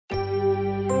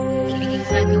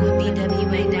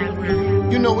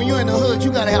You know, when you're in the hood,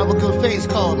 you gotta have a good face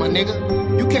card, my nigga.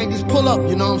 You can't just pull up,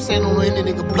 you know what I'm saying, on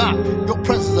any nigga block. Your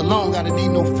presence alone gotta need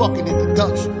no fucking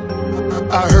introduction.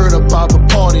 I heard about the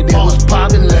party that was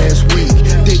poppin' last week.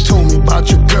 They told me about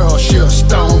your girl, she a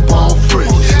stone bone freak.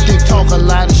 They talk a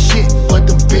lot of shit, but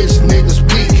the bitch niggas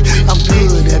weak. I'm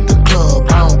good at the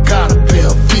club, I don't gotta pay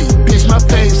a fee. Bitch, my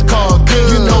face card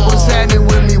good. You know what's happening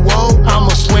with me, whoa? I'm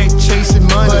a sweat chasing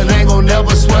money, but ain't gon'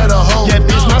 never sweat a hoe. Yeah,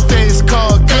 bitch, my face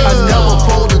card good. I never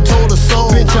fold a told a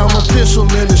soul. Bitch, I'm official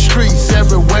in the streets,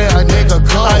 everywhere a nigga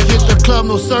go. I hit the club,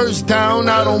 no search down,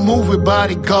 I don't move with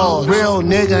bodyguards. Real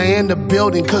nigga in the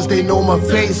building, cause they know my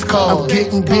face card. I'm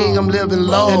getting big, I'm living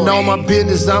low, and all my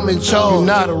business I'm in charge. You're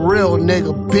not a real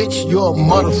nigga, bitch, you're a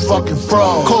motherfucking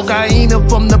fraud. Cocaine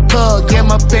from the plug, yeah,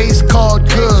 my face card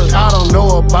good. I don't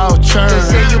know about churn. They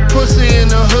say you pussy in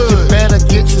the hood, you better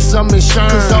get you some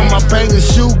insurance, cause all my bangers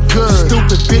shoot good.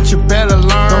 Stupid bitch, you better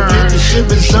learn. Don't get the shit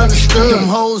misunderstood. Them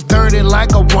hoes dirty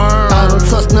like a worm. I don't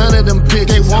trust none of them bitches.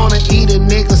 They wanna eat a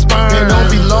nigga sperm. They don't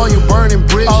be loyal, burning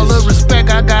bridges. All the respect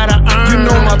I gotta earn. You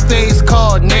know my face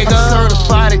card, nigga. I'm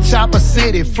certified in Chopper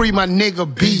City, free my nigga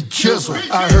B Jizzle.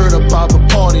 I heard about the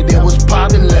party that was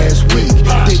poppin' last week.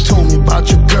 They told me about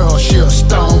your girl, she a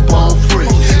stone bone freak.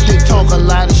 They talk a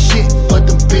lot of shit, but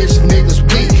the bitch niggas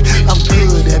weak. I'm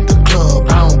good at the club,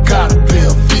 I don't gotta pay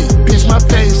a fee. Bitch, my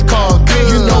face card good.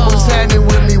 You know what's happening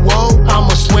with me, whoa? I'm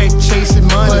a sweat chasing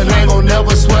money, but ain't gon'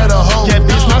 never sweat a hoe. Yeah,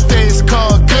 bitch, my face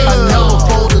card good. I never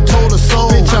fold a told a soul.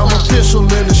 Bitch, I'm official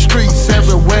in the streets,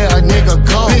 everywhere a nigga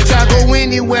go. Bitch, I go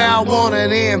anywhere I wanna,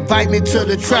 they invite me to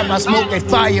the trap. I smoke that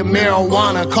fire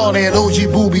marijuana, call that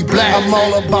OG Boobie Black. I'm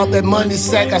all about that money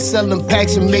sack, I sell them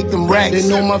packs and make them racks. They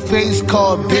know my face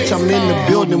card, bitch, I'm in the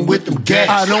building with them gas.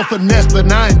 I don't finesse,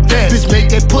 but I invest. Bitch, make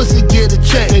that pussy get a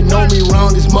check. They know me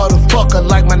round this motherfucker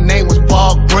like my name was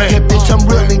Bog Brand. Yeah, bitch, I'm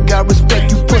real and got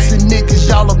respect. You pussy niggas,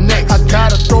 y'all up next. I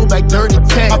got a throwback dirty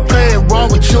tech. I play it wrong,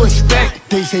 what you expect?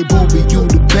 They say, Boobie, you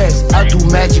the best. I do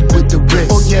magic with the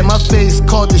wrist. Oh yeah, my face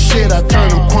called the shit. I turn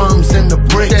them crumbs into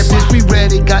bricks. That bitch, we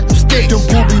ready, got them sticks. Them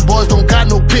Boobie boys don't got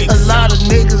no pics. A lot of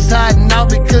niggas hiding out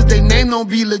because they name don't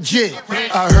be legit.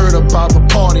 I heard about the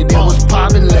party that was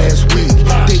poppin' last week.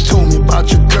 They told me about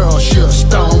your girl, she a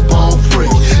stone bone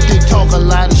freak. They talk a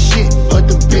lot of shit, but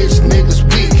the bitch niggas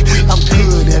weak. I'm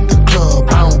good at the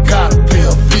club, I don't gotta pay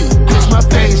a fee. Bitch, my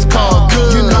face card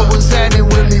good. You know what's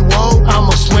happening with me, whoa? I'm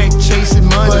a sweat chasing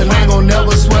money, but ain't gon'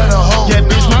 never sweat a hoe. Yeah,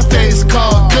 bitch, my face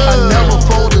card good. I never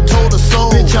fold a told a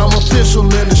soul. Bitch, I'm official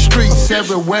in the streets,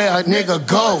 everywhere a nigga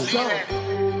go.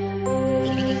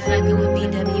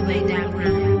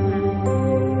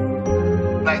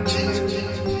 Like Jesus.